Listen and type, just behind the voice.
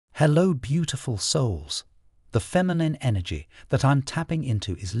Hello, beautiful souls. The feminine energy that I'm tapping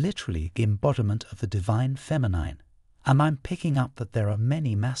into is literally the embodiment of the divine feminine, and I'm picking up that there are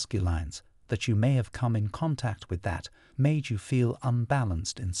many masculines that you may have come in contact with that made you feel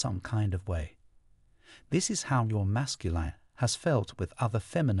unbalanced in some kind of way. This is how your masculine has felt with other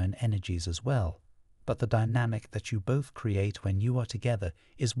feminine energies as well, but the dynamic that you both create when you are together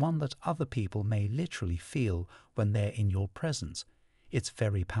is one that other people may literally feel when they're in your presence. It's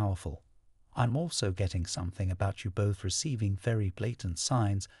very powerful. I'm also getting something about you both receiving very blatant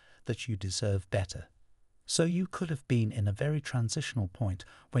signs that you deserve better. So you could have been in a very transitional point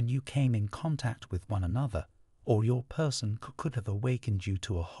when you came in contact with one another, or your person could have awakened you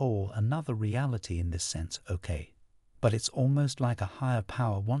to a whole another reality in this sense, okay? But it's almost like a higher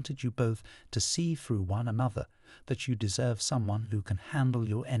power wanted you both to see through one another that you deserve someone who can handle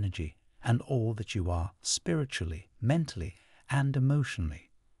your energy and all that you are spiritually, mentally, and emotionally.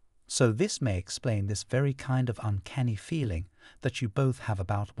 So this may explain this very kind of uncanny feeling that you both have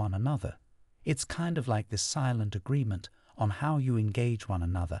about one another. It's kind of like this silent agreement on how you engage one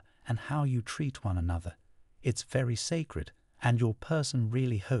another and how you treat one another. It's very sacred, and your person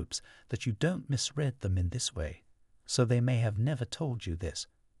really hopes that you don't misread them in this way. So they may have never told you this,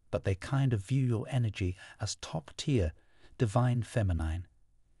 but they kind of view your energy as top tier, divine feminine.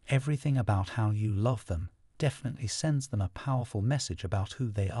 Everything about how you love them definitely sends them a powerful message about who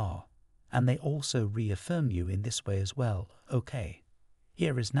they are, and they also reaffirm you in this way as well, okay?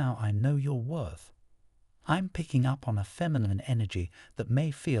 Here is now I know your worth. I'm picking up on a feminine energy that may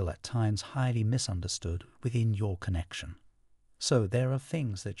feel at times highly misunderstood within your connection. So there are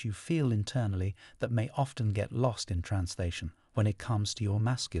things that you feel internally that may often get lost in translation when it comes to your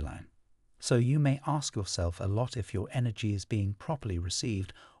masculine. So you may ask yourself a lot if your energy is being properly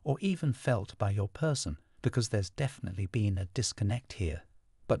received or even felt by your person, because there's definitely been a disconnect here,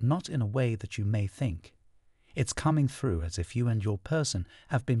 but not in a way that you may think. It's coming through as if you and your person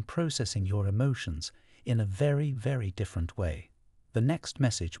have been processing your emotions in a very, very different way. The next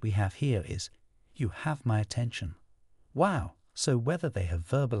message we have here is, you have my attention. Wow, so whether they have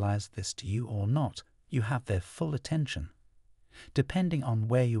verbalized this to you or not, you have their full attention. Depending on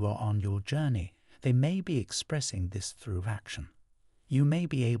where you are on your journey, they may be expressing this through action. You may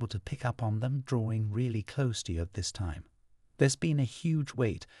be able to pick up on them drawing really close to you at this time. There's been a huge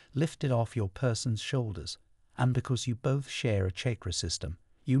weight lifted off your person's shoulders, and because you both share a chakra system,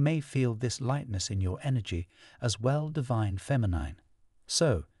 you may feel this lightness in your energy as well, divine feminine.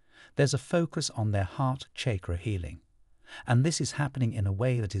 So, there's a focus on their heart chakra healing, and this is happening in a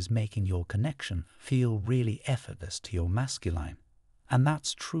way that is making your connection feel really effortless to your masculine, and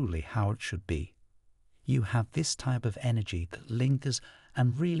that's truly how it should be. You have this type of energy that lingers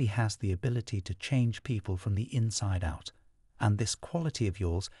and really has the ability to change people from the inside out, and this quality of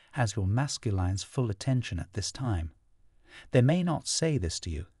yours has your masculine's full attention at this time. They may not say this to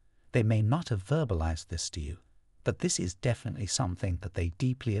you, they may not have verbalized this to you, but this is definitely something that they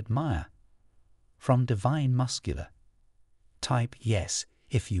deeply admire. From Divine Muscular, type yes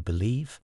if you believe,